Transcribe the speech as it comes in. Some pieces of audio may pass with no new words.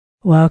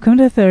Welcome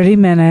to 30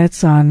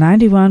 Minutes on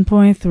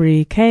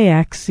 91.3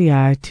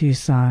 KXCI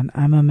Tucson.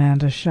 I'm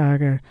Amanda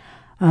Schager.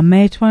 On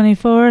May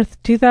 24th,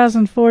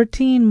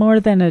 2014,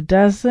 more than a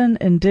dozen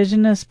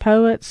Indigenous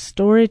poets,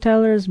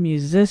 storytellers,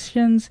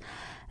 musicians,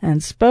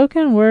 and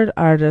spoken word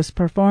artists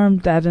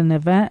performed at an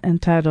event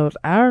entitled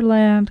Our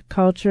Land,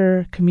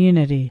 Culture,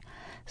 Community.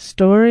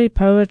 Story,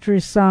 poetry,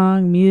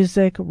 song,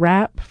 music,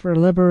 rap for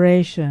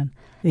liberation.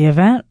 The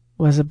event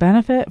was a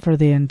benefit for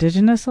the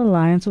Indigenous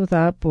Alliance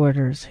Without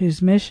Borders,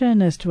 whose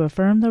mission is to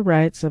affirm the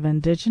rights of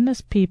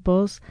Indigenous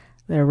peoples,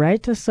 their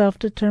right to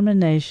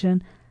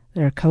self-determination,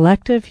 their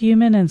collective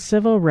human and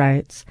civil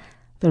rights,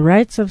 the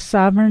rights of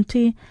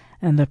sovereignty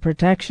and the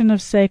protection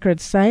of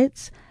sacred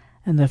sites,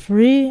 and the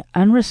free,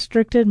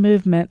 unrestricted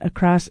movement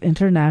across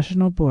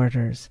international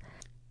borders.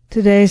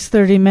 Today's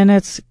 30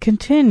 Minutes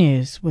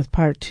continues with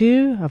part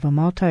 2 of a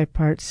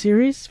multi-part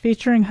series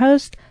featuring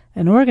host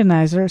and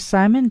organizer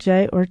Simon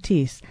J.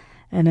 Ortiz,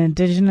 an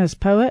Indigenous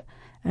poet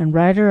and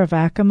writer of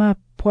Acoma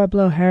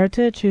Pueblo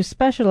heritage who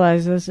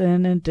specializes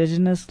in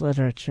Indigenous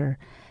literature.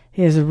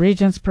 He is a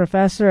Regents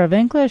Professor of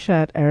English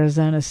at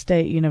Arizona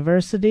State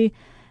University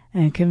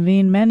and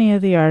convened many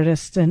of the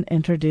artists and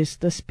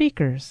introduced the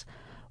speakers.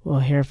 We'll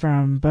hear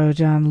from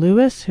Bojan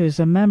Lewis, who's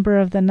a member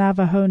of the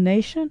Navajo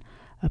Nation,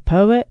 a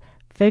poet,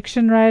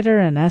 fiction writer,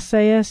 and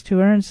essayist who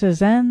earns his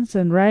ends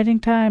in writing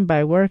time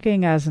by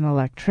working as an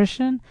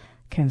electrician,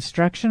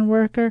 construction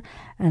worker,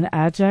 and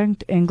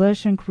adjunct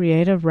English and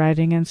creative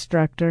writing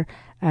instructor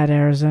at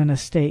Arizona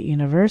State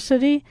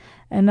University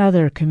and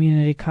other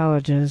community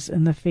colleges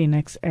in the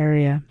Phoenix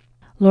area.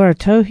 Laura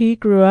Tohi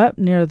grew up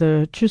near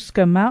the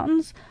Chusca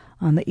Mountains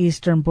on the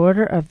eastern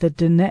border of the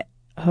Diné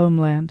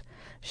homeland.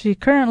 She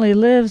currently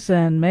lives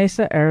in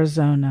Mesa,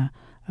 Arizona.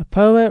 A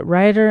poet,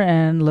 writer,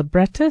 and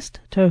librettist,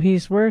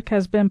 Tohi's work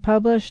has been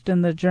published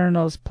in the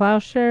journals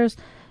Plowshares,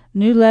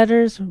 New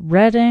Letters,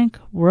 Red Ink,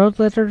 World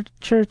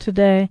Literature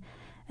Today,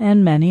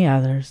 and many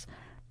others.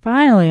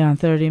 Finally, on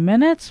 30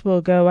 Minutes,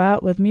 we'll go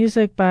out with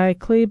music by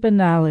Clee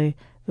Benally,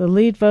 the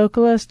lead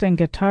vocalist and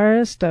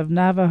guitarist of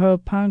Navajo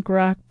punk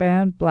rock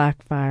band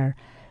Blackfire.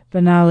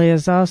 Benally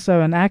is also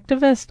an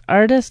activist,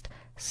 artist,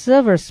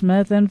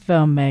 silversmith, and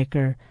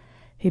filmmaker.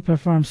 He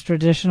performs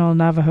traditional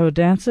Navajo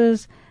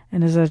dances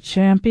and is a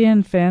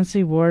champion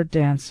fancy war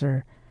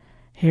dancer.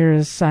 Here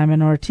is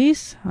Simon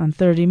Ortiz on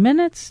 30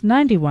 Minutes,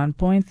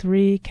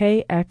 91.3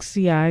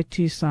 KXCI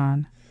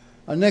Tucson.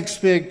 Our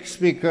next big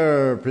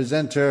speaker,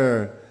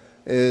 presenter,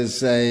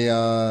 is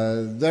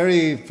a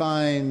very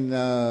fine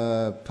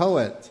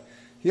poet.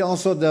 He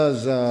also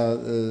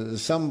does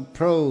some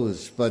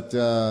prose, but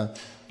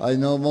I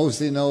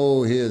mostly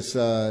know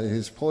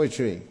his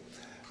poetry.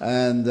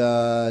 And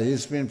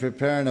he's been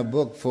preparing a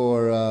book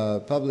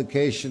for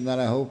publication that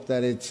I hope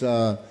that it's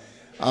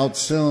out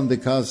soon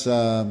because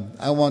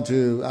I want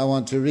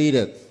to read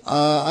it.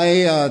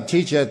 I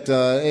teach at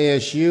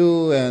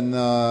ASU, and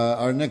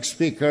our next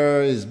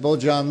speaker is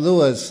Bojan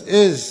Lewis,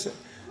 is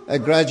a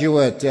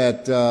graduate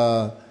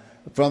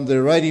from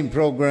the writing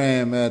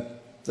program at.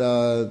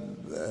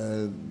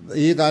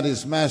 He got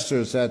his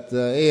master's at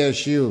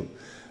ASU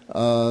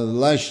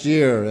last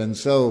year, and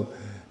so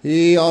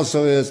he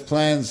also has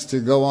plans to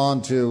go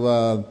on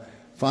to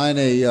find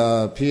a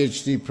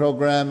PhD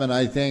program, and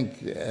I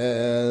think,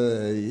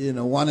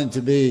 wanting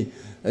to be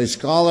a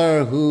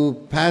scholar who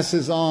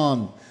passes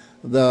on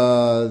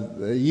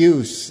the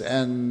use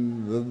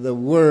and the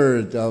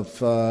word of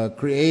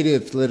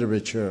creative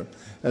literature,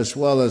 as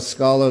well as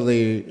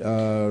scholarly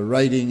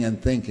writing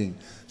and thinking.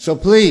 So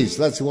please,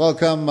 let's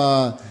welcome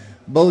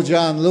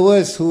Bojan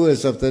Lewis, who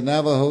is of the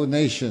Navajo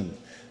Nation.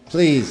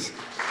 Please,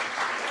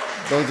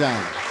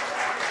 Bojan.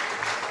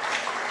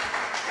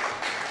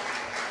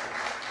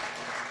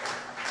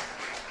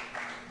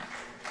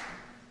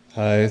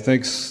 Hi,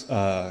 thanks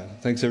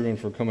everyone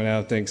for coming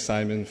out. Thanks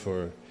Simon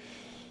for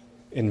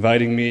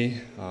inviting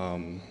me.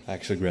 I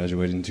actually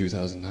graduated in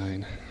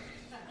 2009.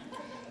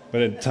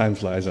 But time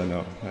flies, I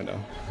know.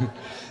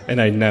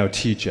 And I now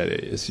teach at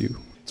ASU.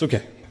 It's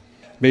okay.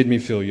 Made me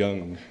feel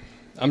young.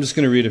 I'm just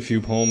going to read a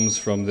few poems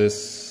from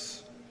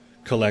this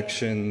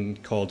collection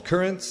called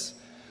Currents,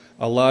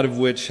 a lot of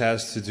which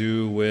has to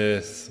do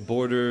with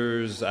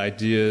borders,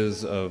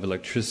 ideas of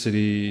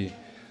electricity,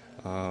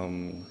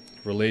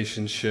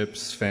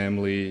 relationships,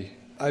 family.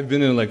 I've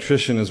been an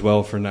electrician as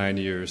well for 9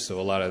 years, so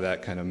a lot of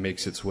that kind of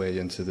makes its way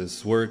into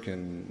this work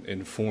and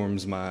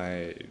informs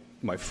my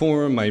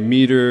form, my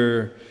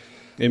meter,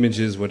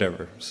 images,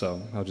 whatever.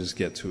 So I'll just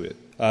get to it.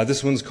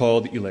 This one's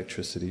called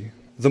Electricity.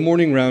 The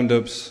morning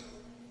roundups,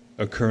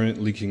 a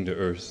current leaking to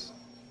earth,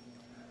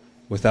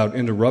 without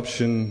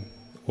interruption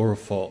or a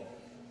fault.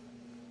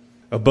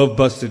 Above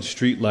busted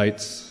street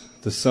lights,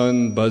 the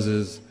sun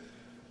buzzes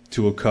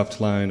to a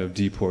cuffed line of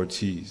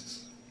deportees.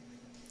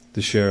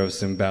 The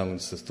sheriff's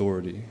imbalanced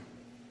authority.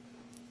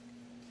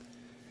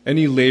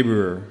 Any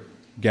laborer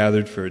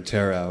gathered for a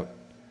tear-out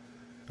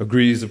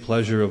agrees the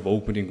pleasure of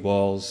opening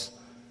walls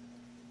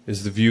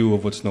is the view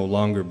of what's no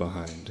longer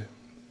behind.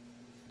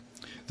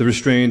 The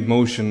restrained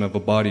motion of a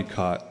body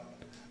caught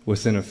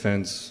within a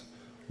fence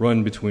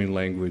run between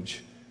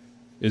language,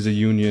 is a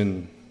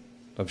union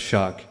of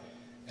shock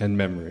and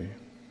memory.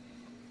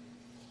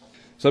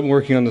 So I've been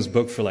working on this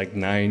book for like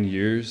 9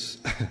 years.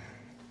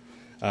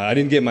 I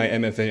didn't get my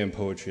MFA in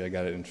poetry, I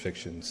got it in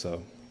fiction,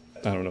 so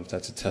I don't know if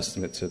that's a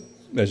testament to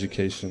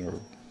education or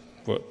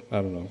what, I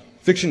don't know.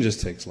 Fiction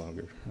just takes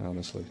longer,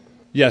 honestly.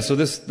 Yeah, so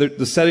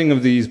the setting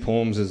of these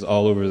poems is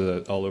all over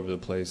the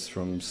place,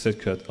 from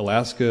Sitka,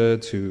 Alaska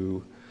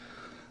to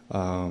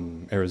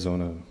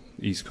Arizona,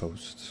 East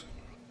Coast.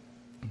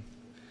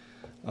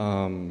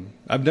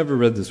 I've never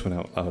read this one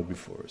out loud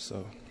before,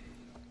 so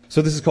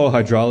this is called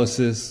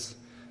Hydrolysis.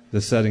 The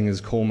setting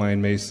is Coal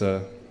Mine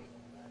Mesa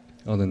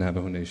on the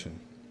Navajo Nation.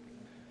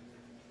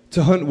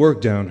 To hunt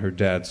work down, her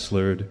dad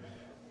slurred,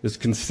 as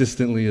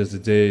consistently as the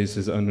days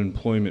his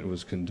unemployment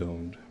was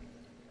condoned.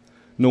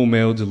 No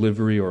mail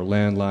delivery or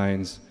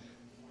landlines.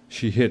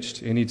 She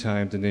hitched any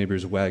time the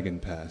neighbor's wagon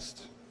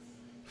passed.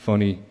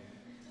 Funny,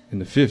 in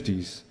the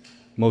 50s,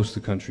 most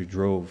of the country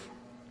drove.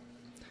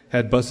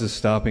 Had buses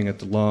stopping at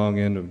the long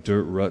end of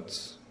dirt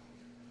ruts.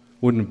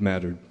 Wouldn't have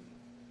mattered.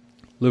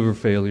 Liver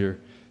failure,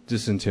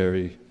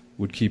 dysentery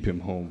would keep him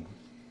home.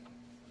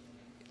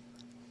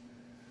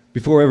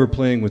 Before ever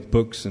playing with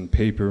books and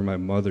paper, my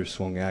mother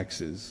swung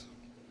axes,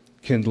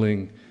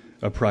 kindling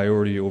a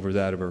priority over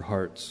that of her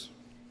hearts.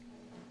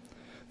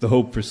 The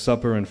hope for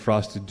supper and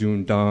frosted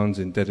dune dawns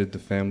indebted the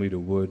family to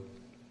wood.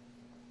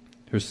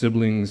 Her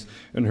siblings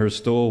and her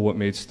stole what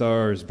made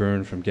stars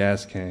burn from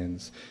gas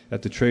cans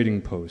at the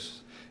trading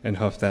posts and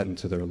huff that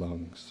into their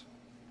lungs.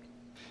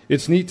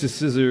 It's neat to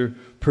scissor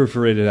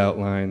perforated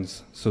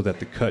outlines so that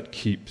the cut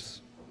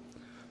keeps.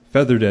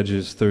 Feathered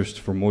edges thirst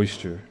for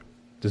moisture,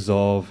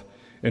 dissolve,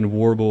 and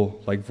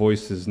warble like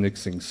voices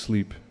nixing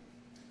sleep.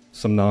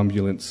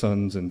 Somnambulant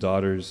sons and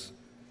daughters,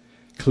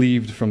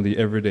 cleaved from the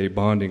everyday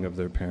bonding of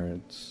their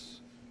parents.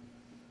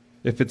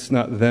 If it's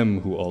not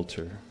them who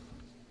alter,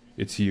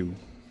 it's you.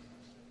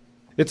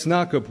 It's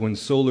knock-up when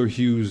solar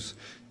hues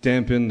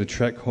dampen the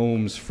trek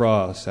home's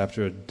frost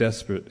after a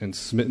desperate and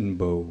smitten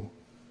beau,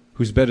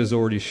 whose bed is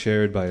already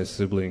shared by a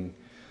sibling,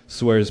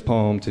 swears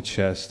palm to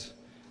chest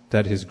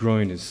that his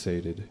groin is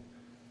sated,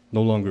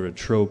 no longer a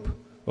trope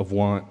of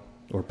want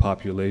or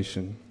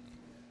population,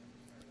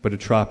 but a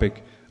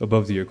tropic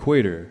above the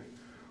equator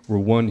where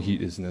one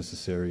heat is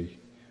necessary,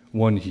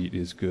 one heat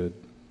is good.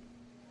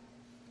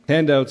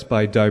 Handouts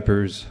buy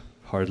diapers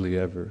hardly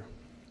ever.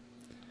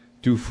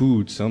 Do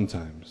food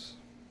sometimes.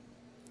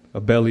 A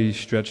belly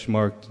stretched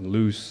marked and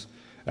loose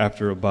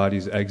after a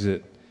body's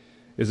exit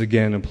is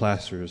again a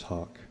plasterer's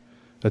hawk,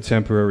 a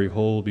temporary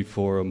hole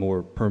before a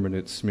more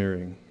permanent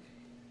smearing.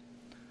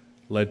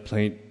 Lead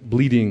paint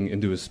bleeding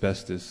into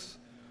asbestos,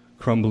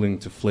 crumbling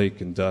to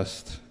flake and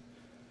dust,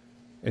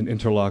 an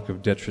interlock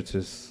of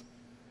detritus,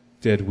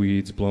 dead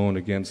weeds blown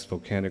against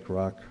volcanic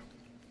rock.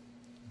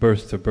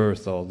 Birth to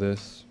birth, all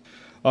this.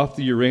 Off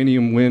the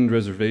uranium wind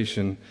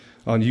reservation,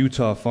 on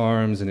Utah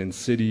farms and in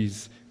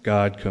cities,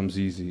 God comes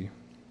easy.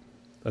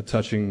 A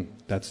touching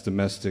that's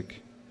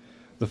domestic.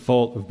 The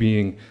fault of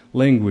being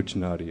language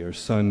naughty or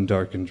sun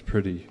darkened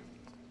pretty.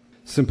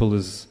 Simple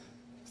as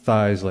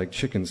thighs like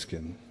chicken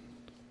skin.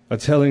 A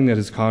telling that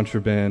is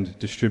contraband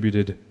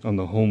distributed on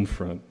the home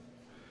front,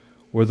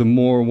 where the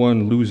more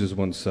one loses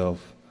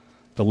oneself,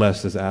 the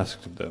less is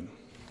asked of them.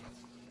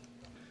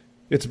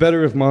 It's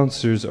better if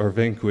monsters are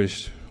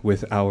vanquished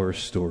with our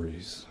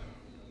stories,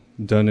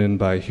 done in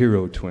by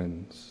hero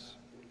twins.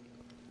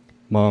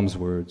 Mom's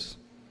words.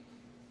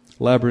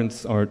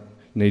 Labyrinths aren't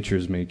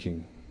nature's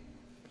making.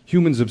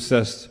 Humans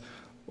obsessed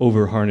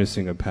over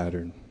harnessing a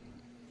pattern,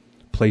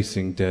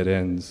 placing dead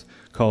ends,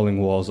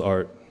 calling walls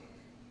art.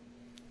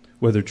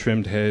 Whether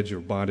trimmed hedge or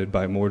bonded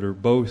by mortar,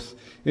 both,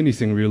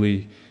 anything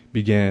really,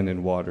 began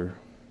in water.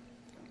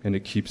 And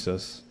it keeps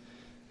us,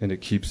 and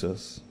it keeps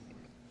us.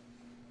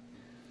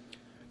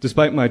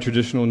 Despite my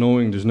traditional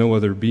knowing there's no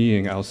other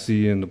being I'll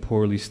see in the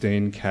poorly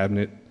stained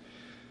cabinet,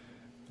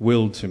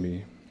 willed to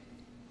me.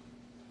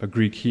 A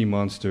Greek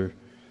he-monster,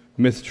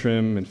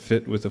 myth-trim and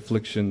fit with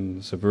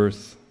afflictions of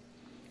earth,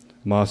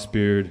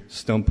 moss-beard,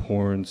 stump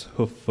horns,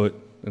 hoof-foot,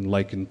 and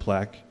lichen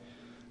plaque,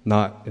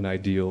 not an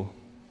ideal.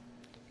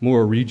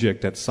 More a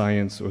reject that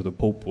science or the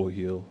Pope will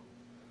heal.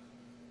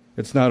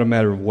 It's not a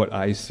matter of what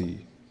I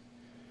see.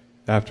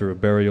 After a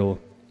burial,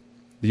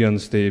 the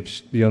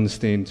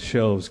unstained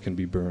shelves can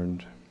be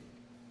burned.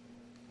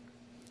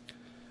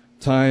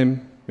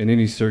 Time, in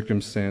any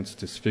circumstance,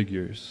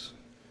 disfigures.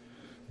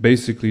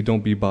 Basically,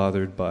 don't be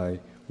bothered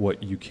by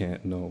what you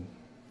can't know.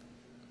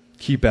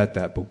 Keep at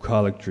that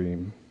bucolic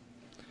dream,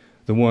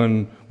 the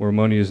one where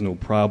money is no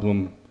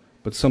problem,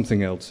 but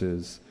something else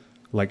is,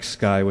 like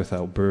sky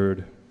without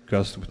bird,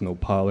 gust with no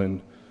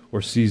pollen,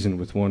 or season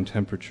with one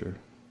temperature.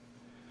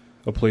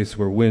 A place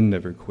where wind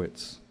never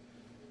quits.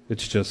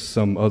 It's just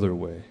some other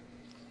way.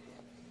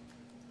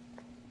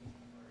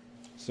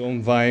 So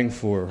I'm vying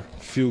for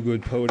Feel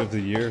Good Poet of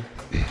the Year.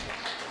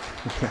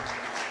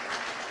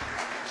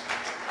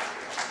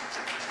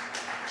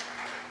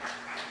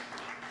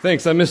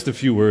 Thanks, I missed a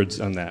few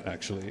words on that,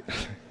 actually.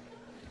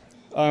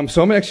 So I'm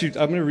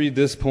going to read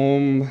this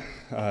poem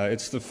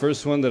It's the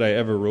first one that I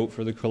ever wrote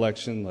for the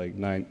collection, like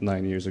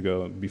nine years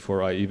ago,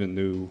 before I even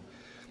knew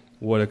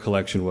what a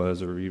collection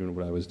was or even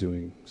what I was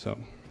doing. So,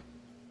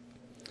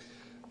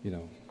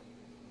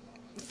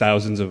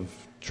 thousands of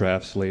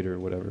drafts later,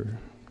 whatever.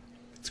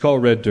 It's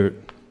called Red Dirt.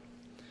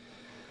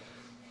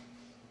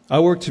 I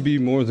work to be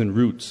more than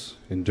roots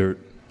in dirt,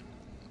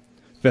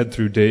 fed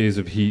through days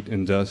of heat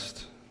and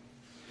dust,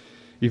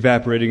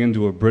 evaporating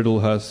into a brittle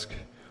husk,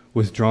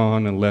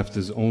 withdrawn and left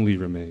as only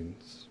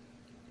remains.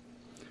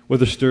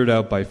 Whether stirred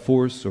out by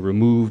force or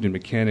removed in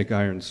mechanic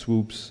iron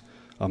swoops,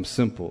 I'm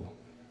simple,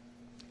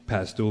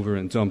 passed over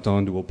and dumped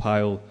onto a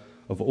pile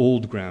of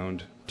old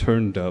ground,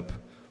 turned up,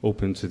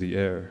 open to the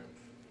air.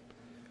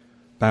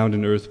 Bound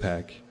in earth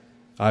pack,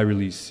 I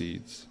release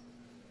seeds,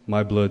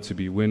 my blood to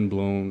be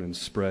wind-blown and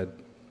spread.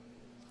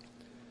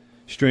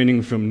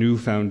 Straining from new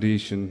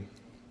foundation,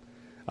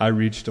 I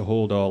reach to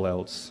hold all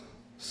else,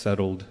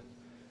 settled,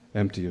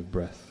 empty of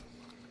breath.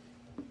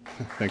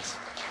 Thanks.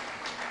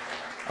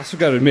 I also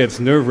got to admit, it's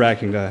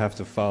nerve-wracking that I have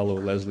to follow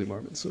Leslie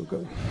Marmon so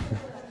good.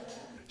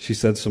 She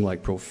said some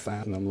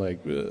profound, and I'm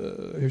like,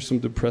 here's some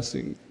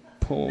depressing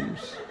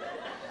poems.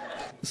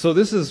 So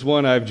this is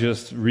one I've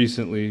just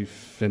recently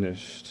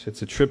finished.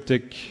 It's a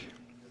triptych.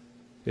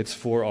 It's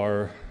for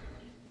our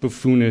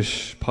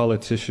buffoonish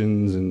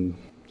politicians and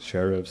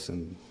sheriffs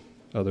and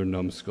other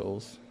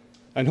numbskulls.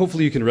 And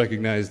hopefully you can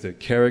recognize the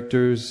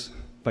characters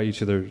by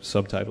each of their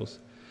subtitles.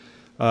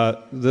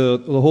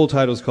 The whole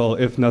title is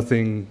called If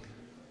Nothing,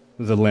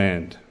 the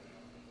Land.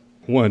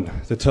 1,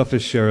 the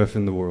toughest sheriff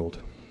in the world.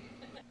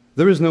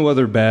 There is no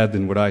other bad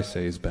than what I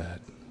say is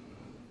bad.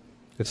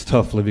 It's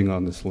tough living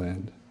on this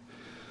land.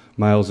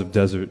 Miles of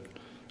desert,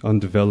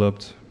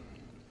 undeveloped.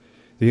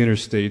 The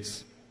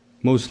interstates,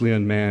 mostly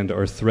unmanned,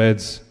 are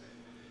threads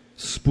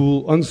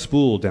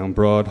unspooled down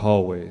broad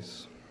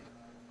hallways.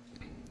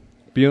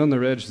 Beyond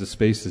their edge, the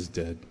space is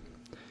dead.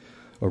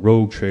 A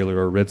rogue trailer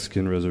or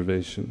redskin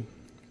reservation.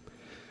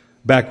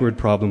 Backward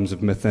problems of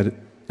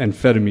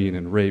methamphetamine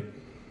and rape.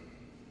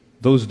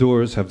 Those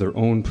doors have their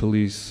own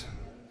police,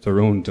 their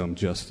own dumb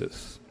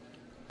justice.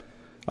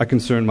 I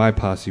concern my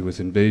posse with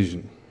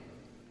invasion.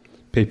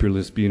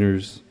 Paperless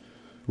beaners,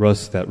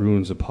 rust that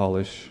ruins a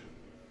polish.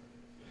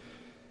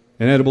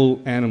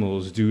 Inedible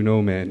animals do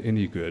no man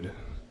any good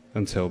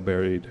until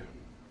buried.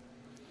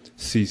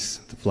 Cease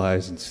the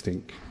flies and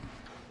stink.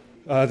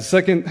 The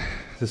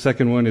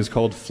second one is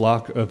called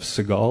Flock of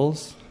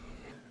Seagulls.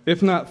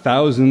 If not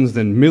thousands,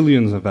 then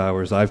millions of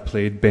hours I've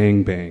played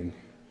Bang Bang,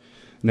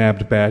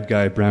 nabbed bad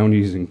guy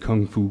brownies and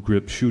kung fu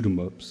grip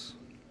shoot-'em-ups.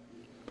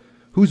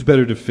 Who's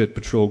better to fit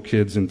patrol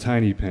kids in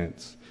tiny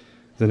pants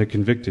than a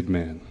convicted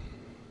man?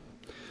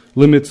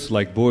 Limits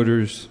like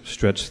borders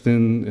stretch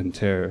thin and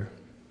tear.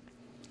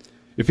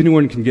 If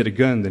anyone can get a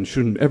gun, then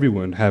shouldn't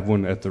everyone have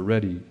one at the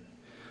ready?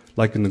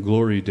 Like in the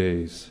glory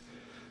days,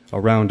 a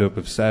roundup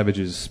of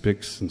savages,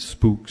 spics, and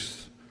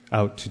spooks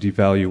out to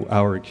devalue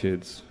our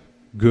kids,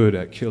 good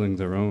at killing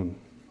their own.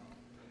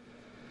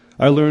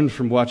 I learned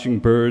from watching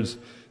birds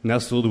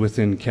nestled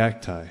within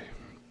cacti.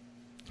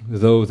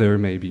 Though there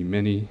may be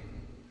many,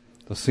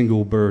 a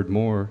single bird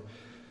more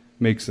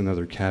makes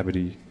another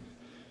cavity,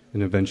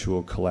 an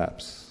eventual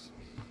collapse.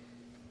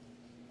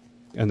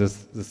 And the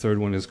third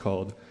one is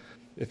called,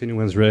 if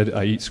anyone's read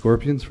I Eat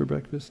Scorpions for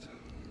Breakfast.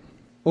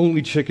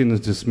 Only chickens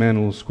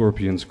dismantle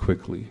scorpions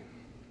quickly,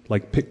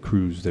 like pit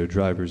crews their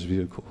driver's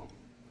vehicle.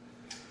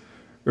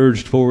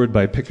 Urged forward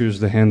by pickers,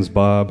 the hens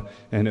bob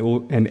and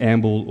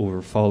amble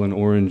over fallen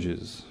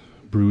oranges,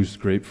 bruised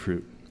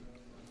grapefruit,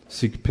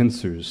 seek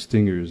pincers,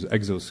 stingers,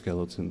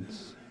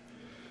 exoskeletons.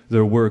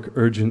 Their work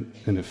urgent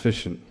and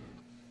efficient.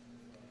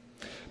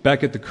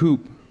 Back at the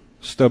coop,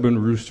 stubborn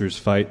roosters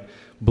fight,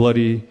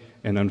 bloody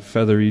and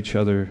unfeather each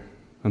other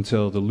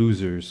until the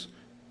losers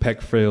peck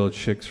frail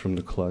chicks from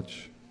the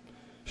clutch,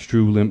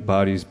 strew limp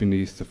bodies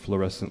beneath the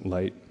fluorescent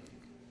light.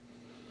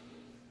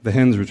 The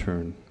hens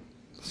return,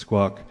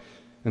 squawk,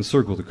 and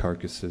circle the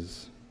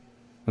carcasses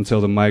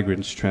until the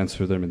migrants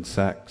transfer them in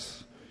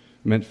sacks,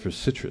 meant for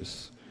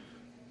citrus,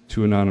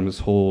 to anonymous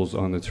holes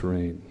on the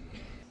terrain.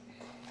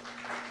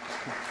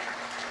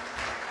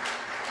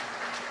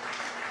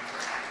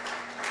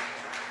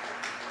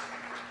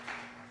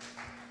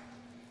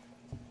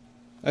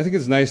 I think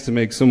it's nice to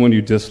make someone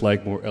you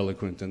dislike more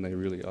eloquent than they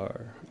really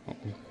are.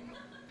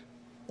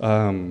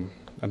 Am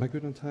I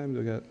good on time?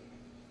 Do I got...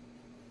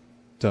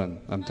 Done.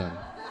 I'm done.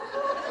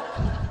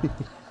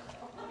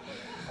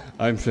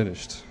 I'm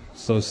finished.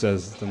 So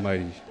says the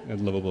mighty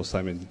and lovable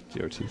Simon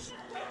G. Ortiz.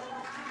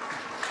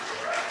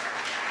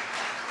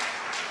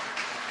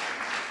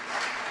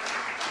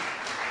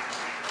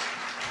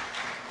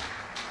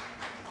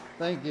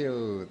 Thank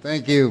you,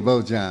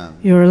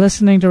 Bojan. You are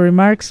listening to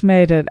Remarks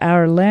Made at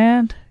Our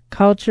Land,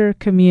 Culture,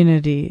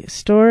 Community,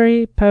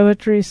 Story,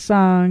 Poetry,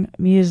 Song,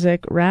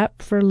 Music,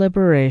 Rap for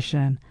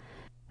Liberation.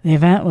 The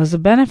event was a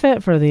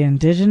benefit for the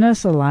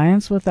Indigenous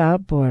Alliance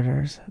Without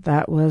Borders.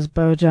 That was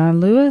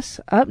Bojan Lewis.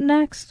 Up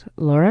next,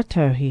 Laura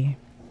Tohi.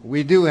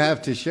 We do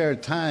have to share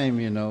time,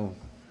 you know.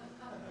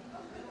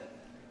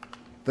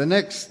 The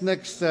next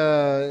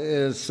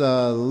is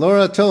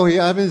Laura Tohi.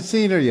 I haven't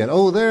seen her yet.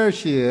 Oh, there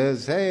she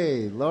is.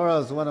 Hey,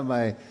 Laura's one of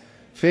my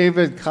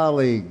favorite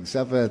colleagues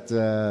up at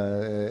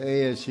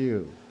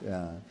ASU.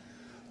 Yeah.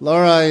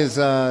 Laura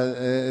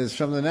is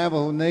from the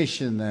Navajo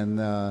Nation,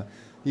 and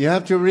you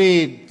have to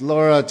read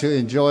Laura to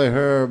enjoy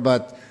her,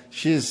 but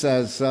she's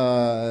as,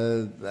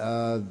 of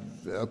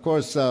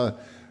course,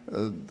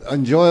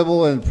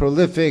 enjoyable and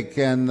prolific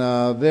and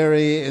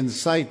very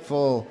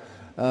insightful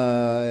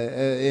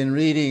in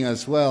reading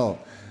as well.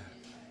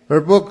 Her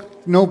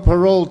book, No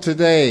Parole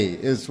Today,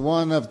 is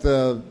one of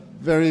the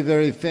very,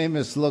 very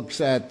famous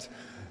looks at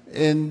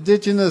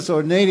Indigenous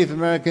or Native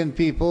American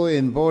people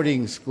in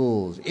boarding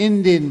schools,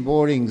 Indian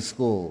boarding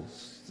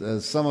schools.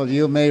 Some of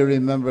you may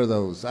remember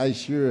those. I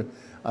sure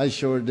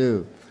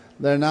do.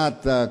 They're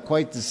not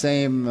quite the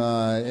same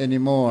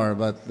anymore,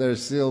 but they're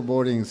still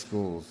boarding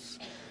schools,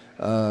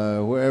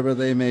 wherever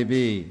they may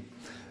be.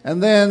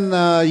 And then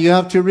you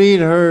have to read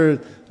her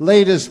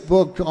latest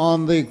book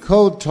on the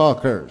Code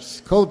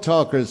Talkers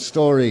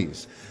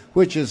stories,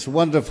 which is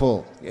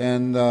wonderful.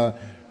 And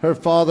her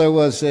father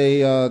was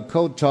a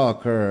code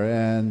talker,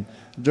 and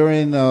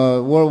during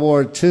World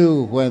War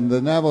II, when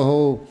the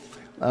Navajo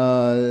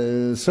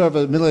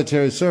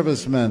military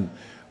servicemen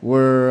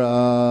were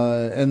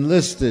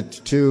enlisted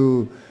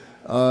to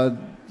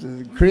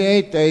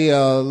create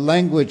a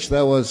language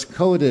that was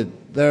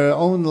coded, their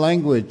own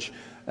language,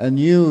 and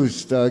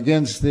used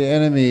against the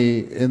enemy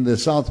in the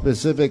South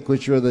Pacific,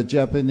 which were the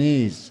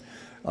Japanese,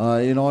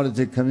 in order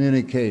to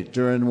communicate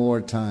during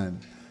wartime.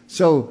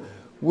 So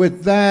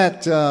with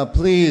that,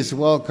 please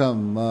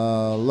welcome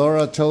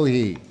Laura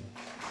Tohi.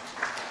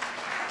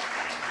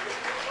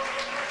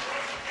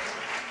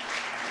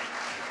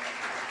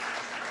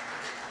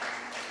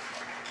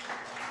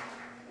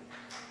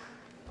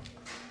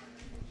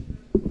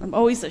 I'm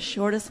always the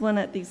shortest one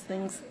at these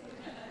things.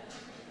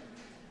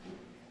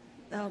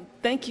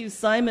 Thank you,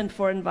 Simon,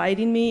 for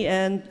inviting me,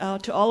 and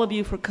to all of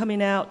you for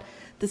coming out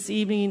this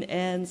evening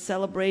and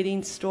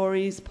celebrating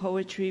stories,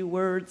 poetry,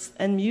 words,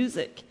 and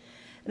music.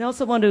 And I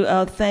also want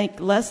to thank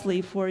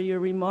Leslie for your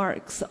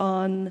remarks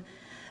on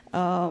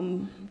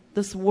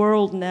this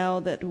world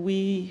now that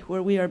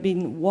where we are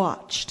being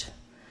watched,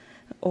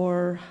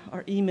 or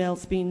our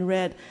emails being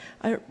read.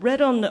 I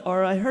heard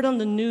on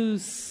the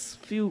news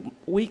a few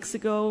weeks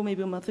ago,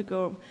 maybe a month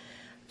ago,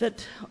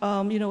 that,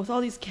 with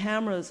all these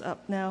cameras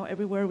up now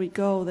everywhere we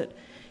go, that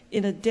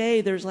in a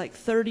day there's like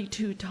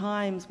 32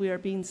 times we are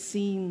being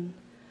seen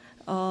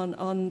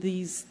on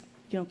these,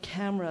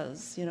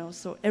 cameras,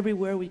 so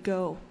everywhere we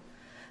go.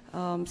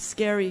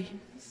 Scary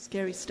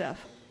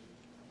stuff.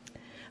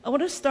 I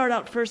want to start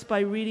out first by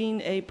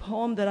reading a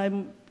poem that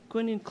I'm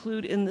going to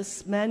include in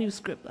this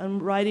manuscript I'm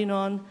writing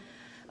on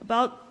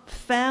about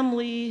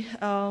family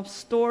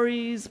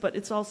stories, but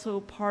it's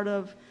also part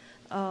of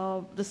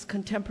this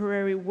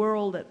contemporary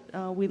world that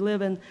we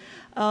live in.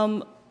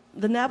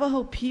 The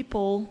Navajo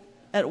people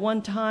at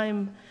one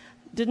time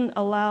didn't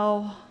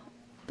allow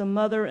the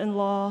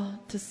mother-in-law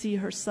to see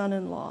her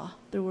son-in-law.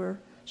 There were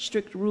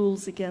strict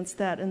rules against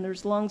that, and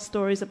there's long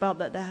stories about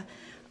that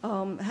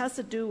has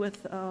to do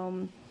with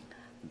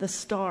the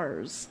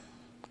stars.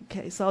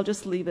 Okay, so I'll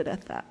just leave it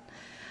at that.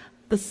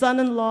 The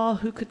son-in-law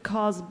who could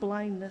cause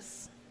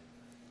blindness.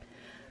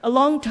 A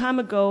long time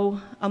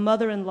ago, a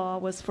mother-in-law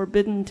was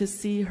forbidden to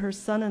see her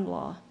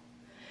son-in-law,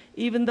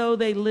 even though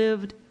they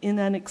lived in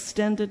an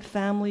extended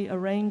family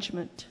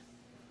arrangement.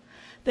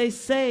 They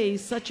say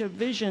such a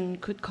vision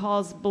could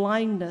cause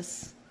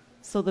blindness,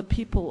 so the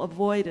people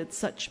avoided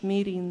such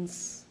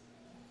meetings.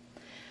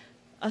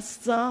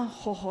 Asa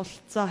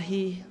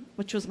Hoholzahi,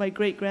 which was my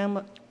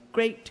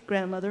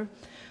great-grandmother,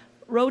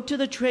 rode to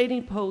the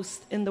trading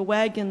post in the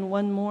wagon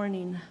one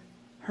morning.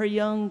 Her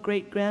young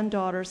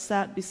great-granddaughter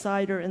sat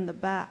beside her in the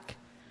back.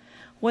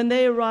 When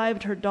they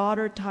arrived, her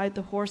daughter tied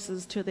the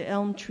horses to the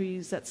elm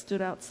trees that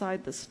stood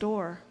outside the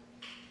store.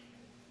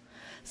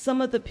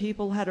 Some of the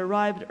people had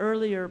arrived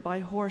earlier by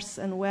horse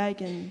and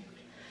wagon.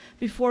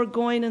 Before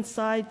going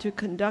inside to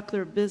conduct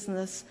their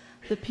business,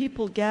 the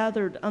people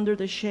gathered under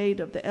the shade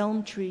of the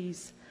elm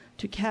trees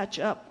to catch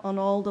up on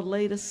all the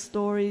latest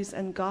stories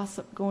and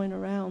gossip going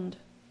around.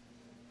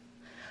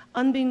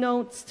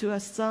 Unbeknownst to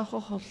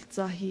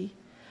Asahoholzahi,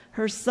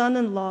 her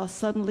son-in-law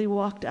suddenly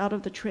walked out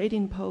of the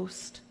trading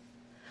post.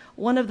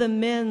 One of the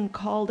men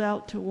called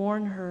out to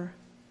warn her.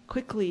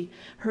 Quickly,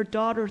 her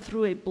daughter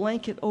threw a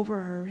blanket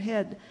over her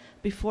head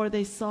before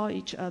they saw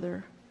each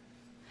other.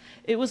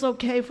 It was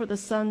okay for the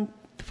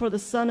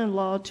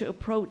son-in-law to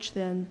approach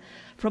then.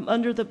 From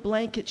under the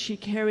blanket, she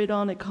carried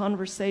on a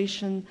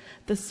conversation,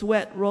 the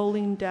sweat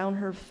rolling down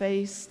her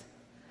face.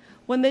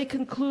 When they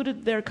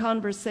concluded their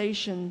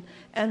conversation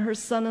and her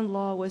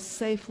son-in-law was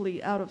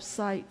safely out of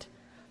sight,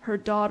 her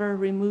daughter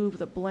removed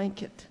the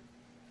blanket.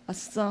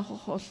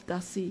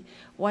 Asahoholdasi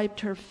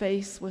wiped her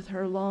face with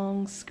her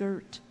long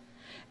skirt,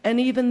 and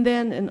even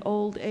then, in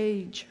old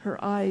age,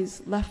 her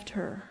eyes left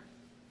her.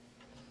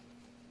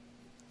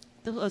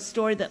 A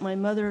story that my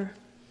mother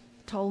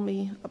told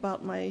me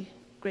about my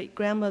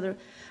great-grandmother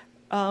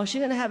She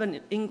didn't have an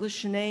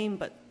English name,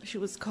 but she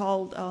was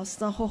called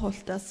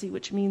Snahoholtasi,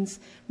 which means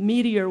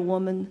meteor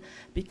woman,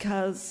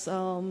 because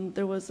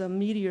there was a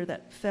meteor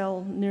that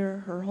fell near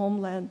her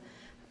homeland,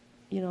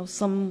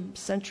 some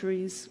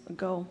centuries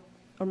ago,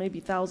 or maybe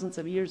thousands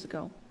of years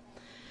ago.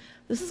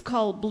 This is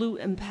called Blue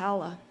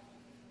Impala.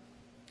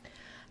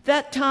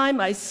 That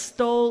time I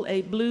stole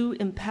a blue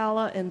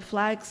Impala in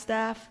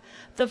Flagstaff.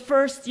 The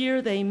first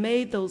year they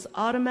made those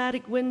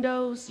automatic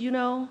windows,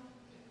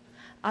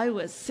 I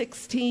was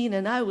 16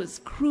 and I was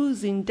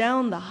cruising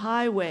down the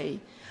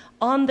highway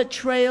on the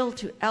trail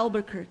to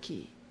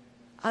Albuquerque.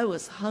 I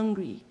was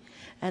hungry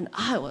and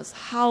I was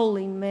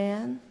howling,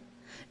 man.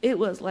 It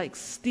was like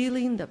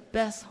stealing the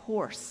best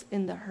horse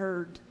in the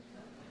herd.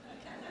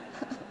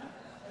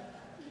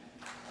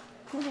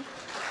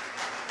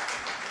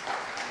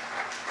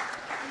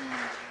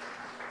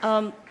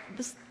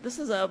 This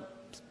is a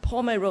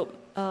poem I wrote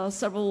my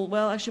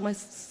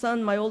oldest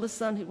son,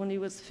 when he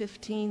was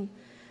 15,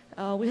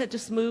 we had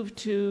just moved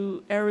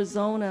to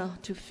Arizona,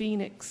 to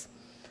Phoenix,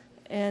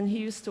 and he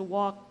used to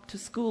walk to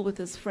school with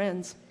his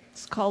friends.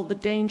 It's called The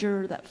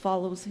Danger That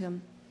Follows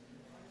Him.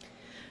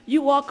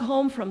 You walk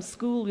home from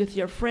school with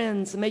your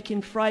friends,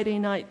 making Friday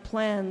night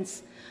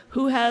plans.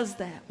 Who has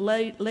the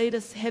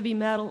latest heavy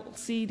metal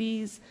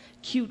CDs,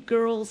 cute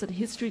girls in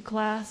history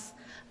class,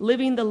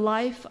 living the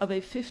life of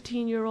a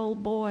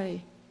 15-year-old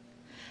boy?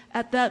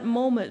 At that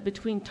moment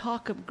between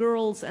talk of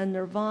girls and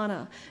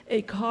nirvana,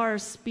 a car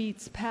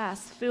speeds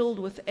past filled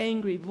with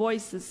angry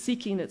voices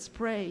seeking its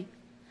prey.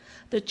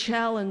 The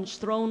challenge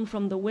thrown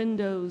from the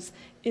windows,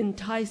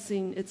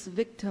 enticing its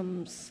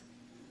victims.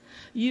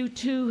 You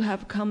too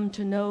have come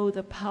to know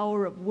the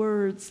power of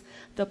words,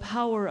 the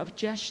power of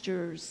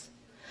gestures.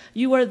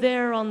 You are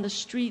there on the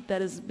street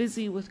that is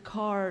busy with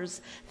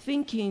cars,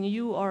 thinking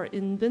you are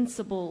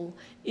invincible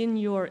in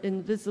your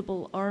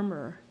invisible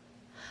armor.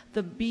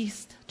 The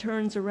beast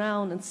turns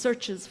around and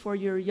searches for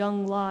your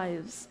young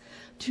lives.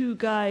 Two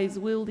guys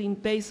wielding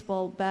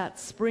baseball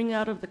bats spring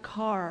out of the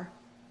car.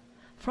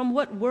 From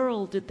what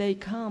world did they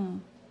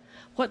come?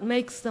 What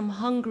makes them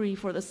hungry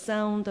for the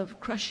sound of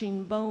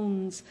crushing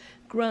bones,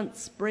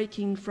 grunts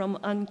breaking from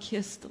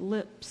unkissed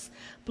lips,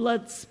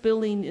 blood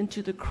spilling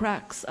into the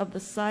cracks of the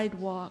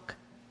sidewalk?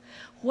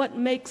 What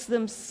makes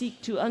them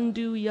seek to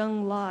undo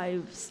young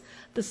lives?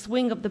 The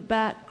swing of the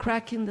bat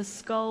cracking the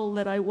skull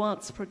that I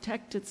once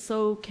protected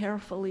so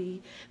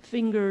carefully,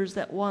 fingers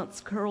that once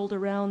curled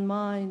around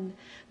mine,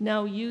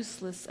 now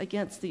useless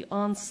against the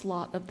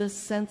onslaught of this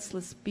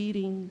senseless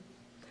beating.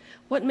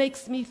 What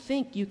makes me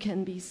think you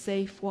can be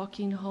safe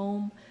walking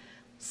home,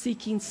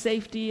 seeking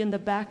safety in the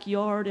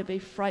backyard of a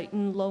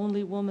frightened,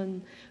 lonely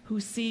woman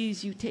who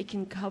sees you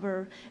taking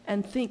cover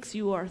and thinks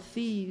you are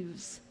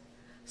thieves?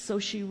 So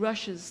she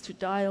rushes to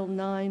dial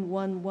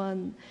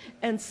 911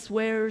 and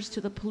swears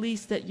to the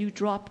police that you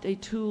dropped a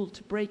tool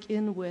to break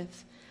in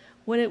with,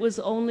 when it was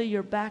only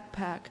your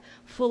backpack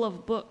full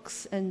of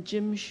books and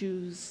gym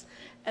shoes.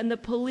 And the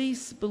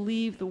police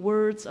believe the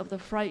words of the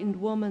frightened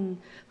woman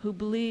who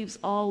believes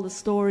all the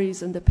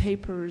stories in the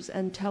papers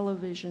and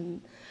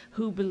television,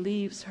 who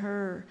believes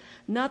her,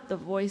 not the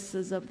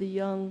voices of the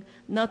young,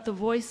 not the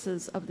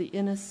voices of the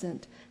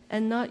innocent,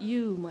 and not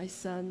you, my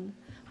son,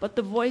 but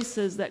the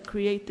voices that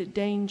create the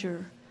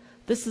danger.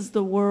 This is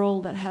the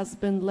world that has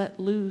been let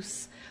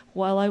loose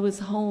while I was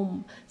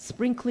home,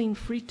 sprinkling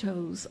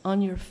Fritos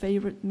on your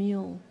favorite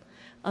meal,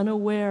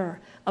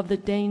 unaware of the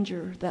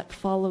danger that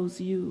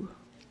follows you.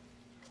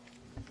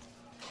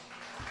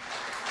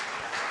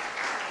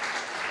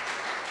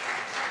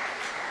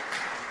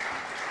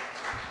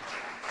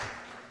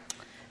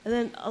 And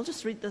then I'll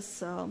just read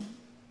this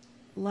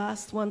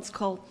last one. It's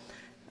called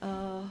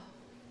The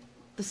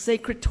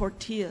Sacred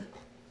Tortilla.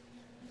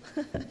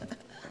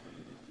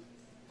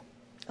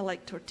 I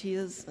like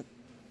tortillas,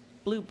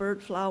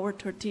 bluebird flour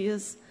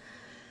tortillas.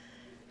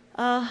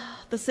 The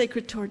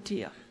Sacred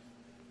Tortilla.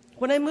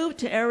 When I moved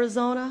to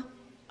Arizona,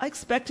 I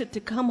expected to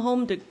come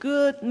home to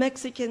good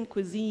Mexican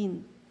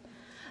cuisine,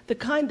 the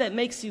kind that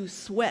makes you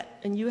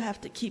sweat and you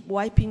have to keep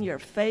wiping your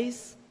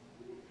face.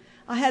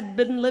 I had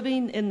been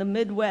living in the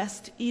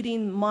Midwest,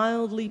 eating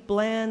mildly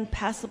bland,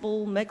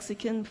 passable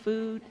Mexican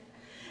food,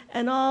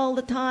 and all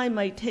the time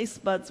my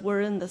taste buds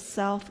were in the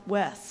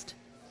Southwest.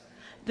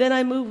 Then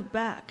I moved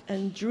back,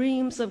 and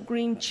dreams of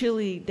green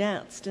chili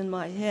danced in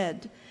my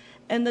head,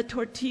 and the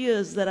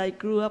tortillas that I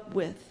grew up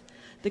with,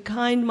 the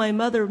kind my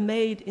mother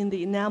made in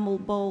the enamel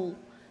bowl,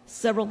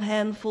 several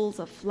handfuls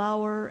of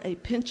flour, a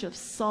pinch of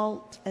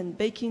salt and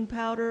baking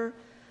powder,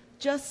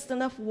 just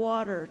enough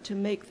water to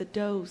make the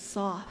dough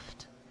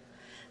soft.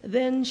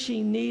 Then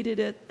she kneaded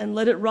it and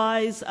let it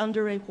rise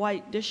under a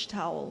white dish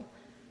towel.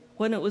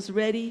 When it was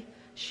ready,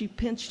 she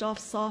pinched off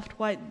soft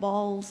white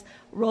balls,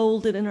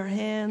 rolled it in her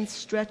hands,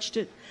 stretched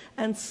it,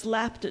 and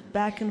slapped it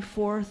back and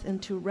forth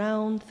into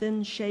round,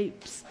 thin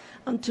shapes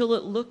until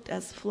it looked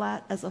as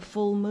flat as a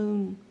full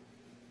moon.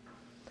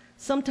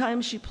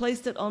 Sometimes she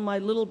placed it on my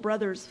little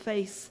brother's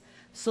face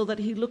so that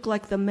he looked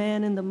like the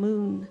man in the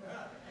moon.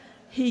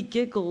 He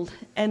giggled,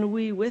 and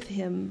we with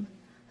him.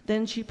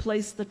 Then she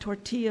placed the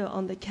tortilla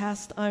on the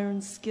cast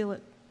iron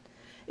skillet.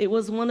 It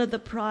was one of the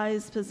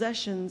prized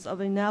possessions of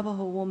a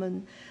Navajo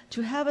woman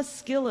to have a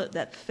skillet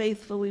that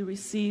faithfully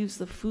receives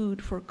the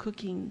food for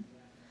cooking.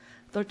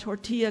 The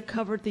tortilla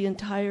covered the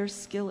entire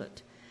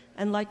skillet,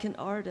 and like an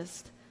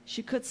artist,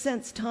 she could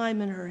sense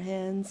time in her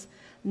hands,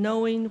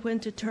 knowing when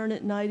to turn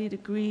it 90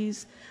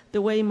 degrees,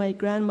 the way my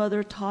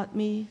grandmother taught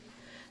me.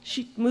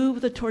 She'd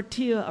move the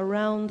tortilla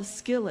around the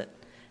skillet,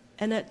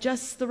 and at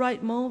just the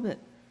right moment,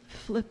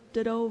 flipped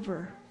it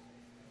over.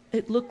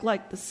 It looked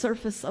like the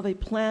surface of a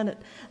planet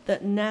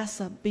that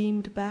NASA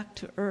beamed back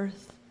to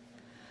Earth.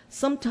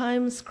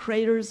 Sometimes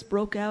craters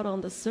broke out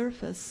on the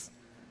surface,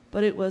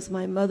 but it was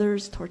my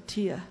mother's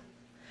tortilla,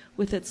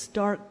 with its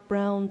dark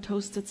brown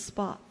toasted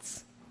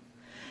spots.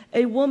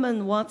 A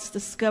woman once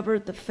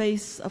discovered the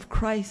face of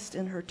Christ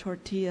in her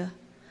tortilla.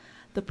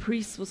 The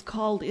priest was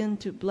called in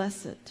to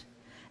bless it,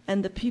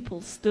 and the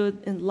people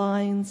stood in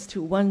lines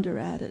to wonder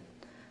at it.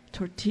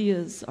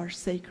 Tortillas are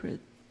sacred.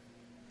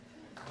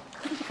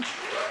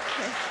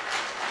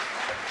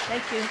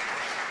 Thank you.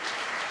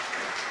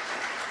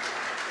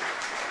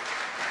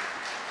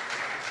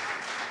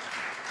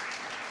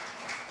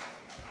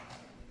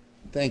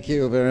 Thank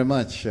you very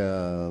much,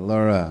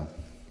 Laura.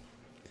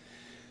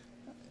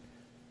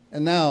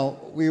 And now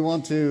we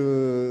want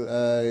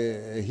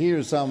to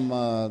hear some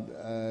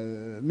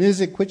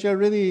music, which are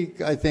really,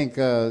 I think,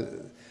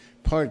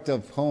 part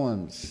of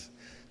poems.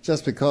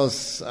 Just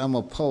because I'm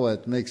a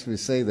poet makes me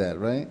say that,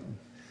 right?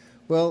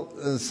 Well,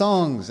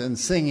 songs and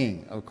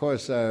singing, of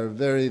course, are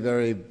very,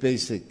 very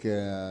basic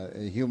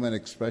human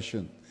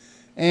expression.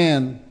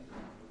 And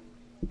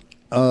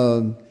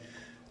our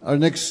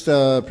next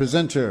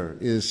presenter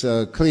is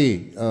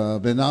Klee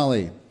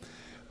Benali,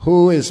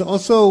 who is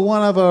also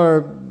one of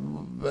our,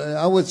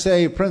 I would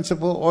say,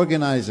 principal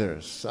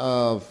organizers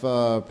of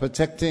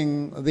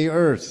protecting the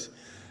earth.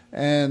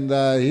 And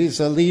he's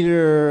a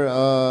leader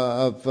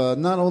of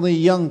not only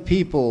young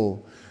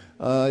people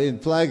in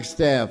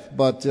Flagstaff,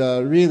 but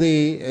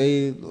really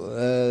a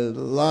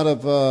lot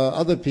of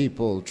other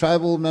people,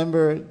 tribal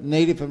member,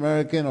 Native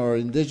American or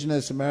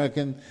Indigenous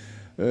American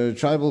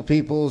tribal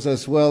peoples,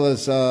 as well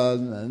as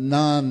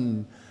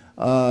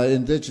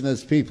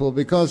non-Indigenous people,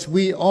 because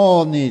we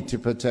all need to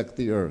protect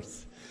the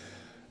earth.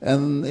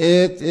 And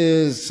it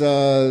is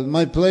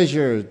my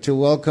pleasure to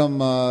welcome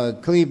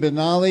Klee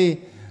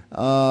Benali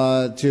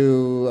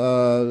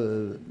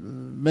to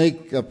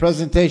make a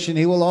presentation.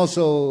 He will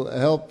also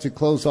help to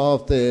close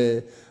off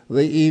the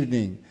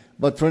evening.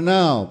 But for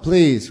now,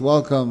 please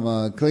welcome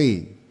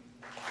Klee.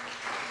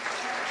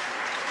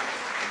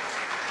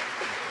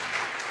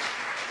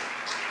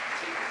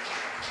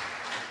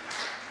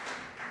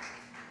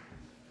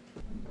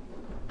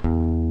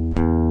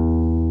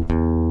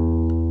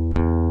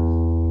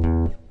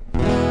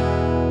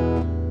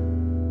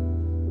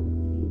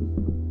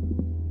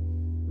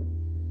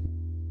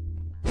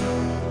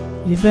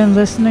 You've been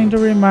listening to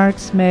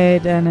remarks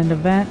made at an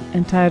event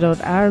entitled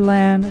Our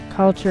Land,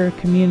 Culture,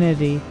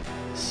 Community,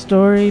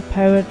 Story,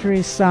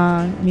 Poetry,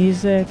 Song,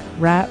 Music,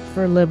 Rap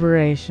for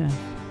Liberation.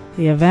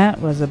 The event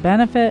was a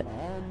benefit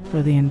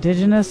for the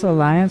Indigenous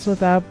Alliance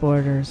Without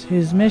Borders,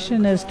 whose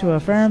mission is to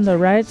affirm the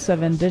rights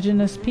of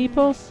Indigenous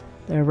peoples,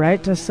 their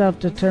right to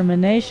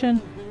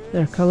self-determination,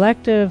 their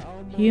collective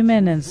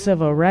human and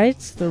civil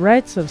rights, the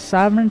rights of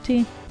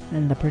sovereignty,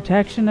 and the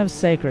protection of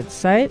sacred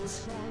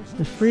sites,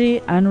 the free,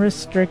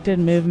 unrestricted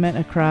movement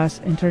across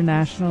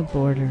international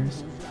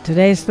borders.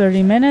 Today's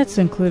 30 Minutes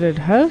included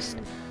host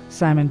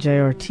Simon J.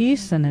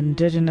 Ortiz, an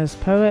Indigenous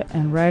poet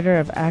and writer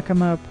of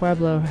Acoma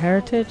Pueblo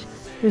heritage,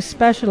 who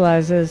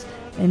specializes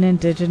in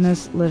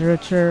Indigenous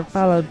literature,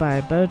 followed by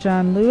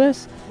Bojan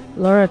Lewis,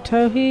 Laura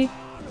Tohi,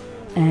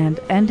 and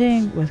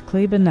ending with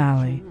Klee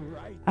Benali.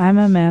 I'm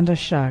Amanda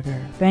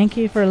Shager. Thank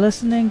you for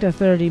listening to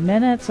 30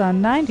 Minutes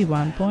on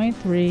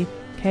 91.3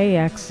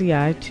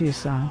 KXCI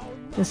Tucson.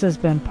 This has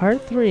been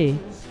part 3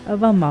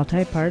 of a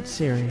multi-part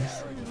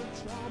series.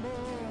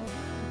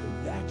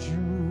 That you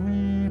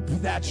reap,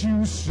 that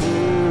you sow,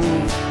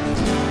 and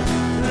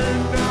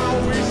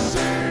now we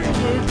sing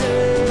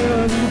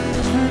again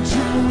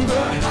into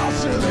the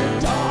house of the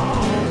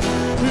dawn.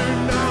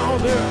 And now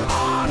there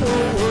are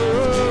no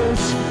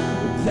words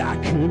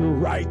that can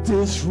right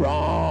this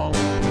wrong.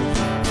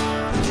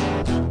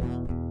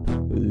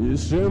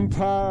 This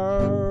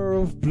empire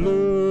of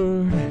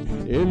blood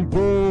and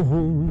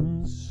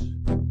bones,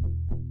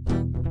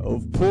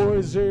 of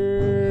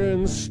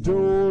poison,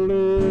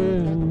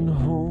 stolen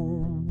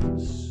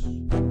homes,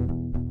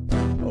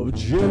 of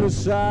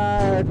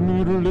genocide,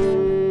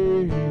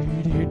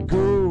 mutilated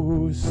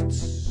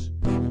ghosts.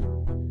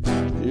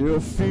 Their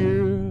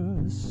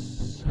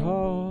fierce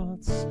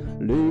hearts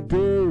lay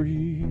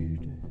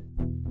buried,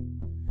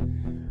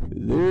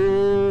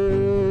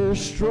 their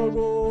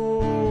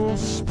struggle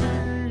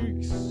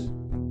speaks.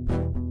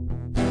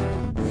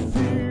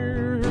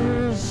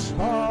 Fierce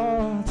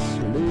hearts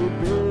lay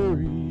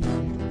buried,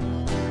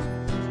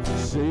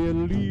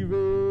 saying leave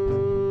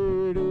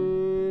it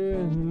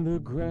in the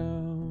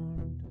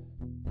ground,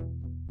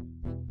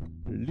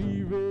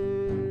 leave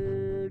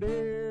it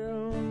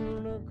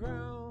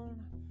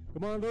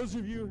Those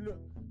of you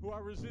who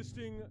are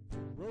resisting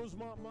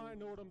Rosemont Mine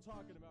know what I'm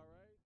talking about.